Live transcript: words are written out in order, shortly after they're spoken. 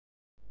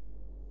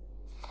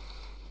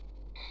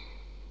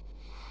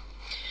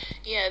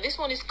Yeah, this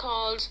one is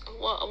called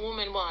What a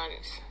Woman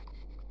Wants.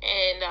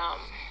 And,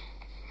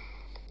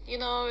 you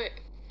know,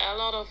 a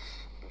lot of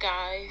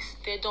guys,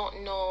 they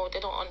don't know, they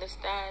don't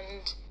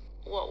understand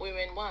what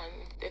women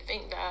want. They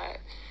think that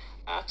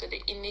after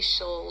the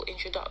initial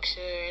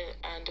introduction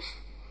and the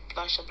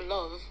flash of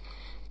love,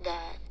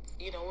 that,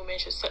 women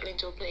should settle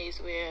into a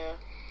place where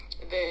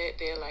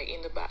they're like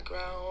in the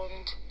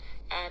background,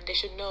 and they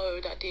should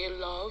know that they're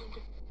loved.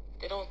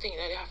 They don't think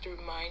that they have to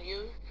remind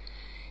you,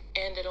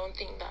 and they don't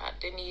think that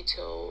they need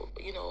to,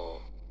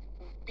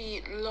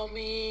 be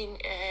loving,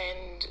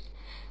 and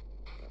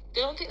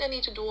they don't think they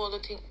need to do all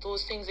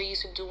those things they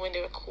used to do when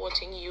they were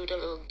courting you, the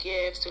little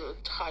gifts, the little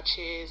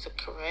touches, the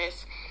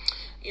caress.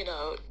 They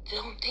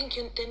don't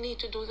think they need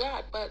to do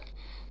that. But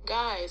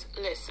guys,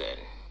 listen,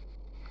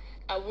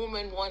 a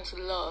woman wants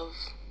love.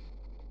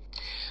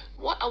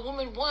 What a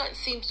woman wants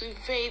seems to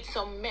evade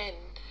some men,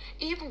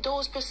 even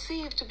those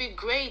perceived to be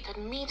great at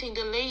meeting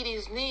the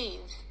lady's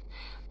needs.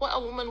 What a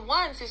woman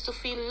wants is to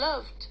feel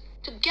loved,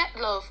 to get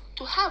love,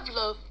 to have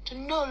love, to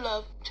know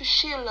love, to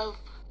share love,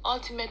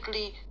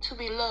 ultimately to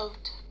be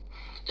loved.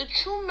 The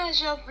true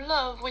measure of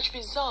love which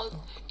results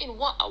in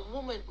what a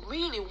woman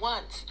really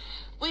wants,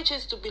 which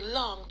is to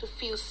belong, to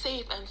feel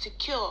safe and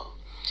secure.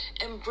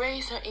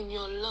 Embrace her in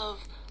your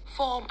love,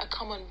 form a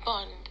common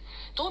bond.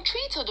 Don't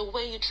treat her the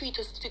way you treat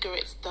a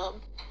cigarette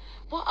stub.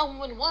 What a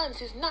woman wants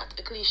is not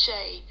a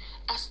cliche,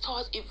 as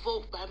thoughts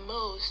evoked by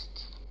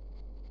most.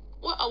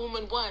 What a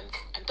woman wants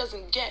and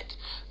doesn't get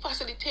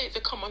facilitates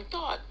the common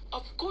thought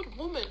of good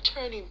woman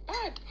turning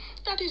bad.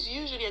 That is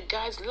usually a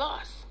guy's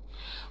loss.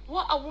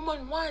 What a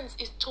woman wants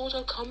is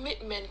total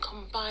commitment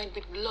combined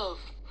with love.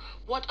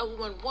 What a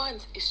woman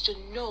wants is to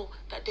know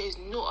that there is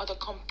no other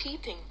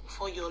competing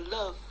for your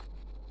love.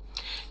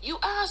 You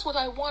ask what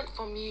I want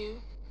from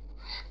you.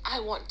 I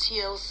want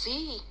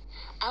TLC.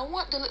 I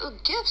want the little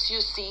gifts,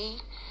 you see.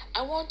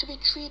 I want to be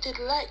treated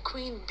like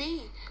Queen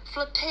Bee.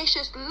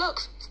 Flirtatious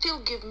looks still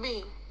give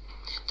me.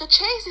 The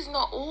chase is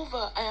not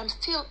over. I am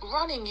still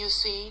running, you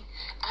see.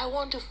 I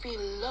want to feel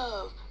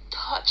love,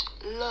 touch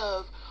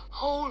love.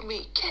 Hold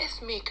me,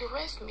 kiss me,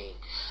 caress me.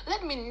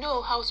 Let me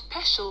know how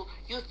special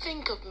you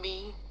think of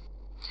me.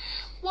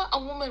 What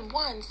a woman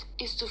wants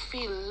is to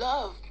feel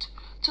loved,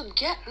 to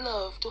get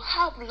love, to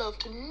have love,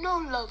 to know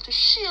love, to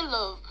share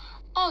love,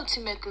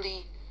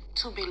 ultimately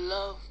to be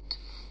loved.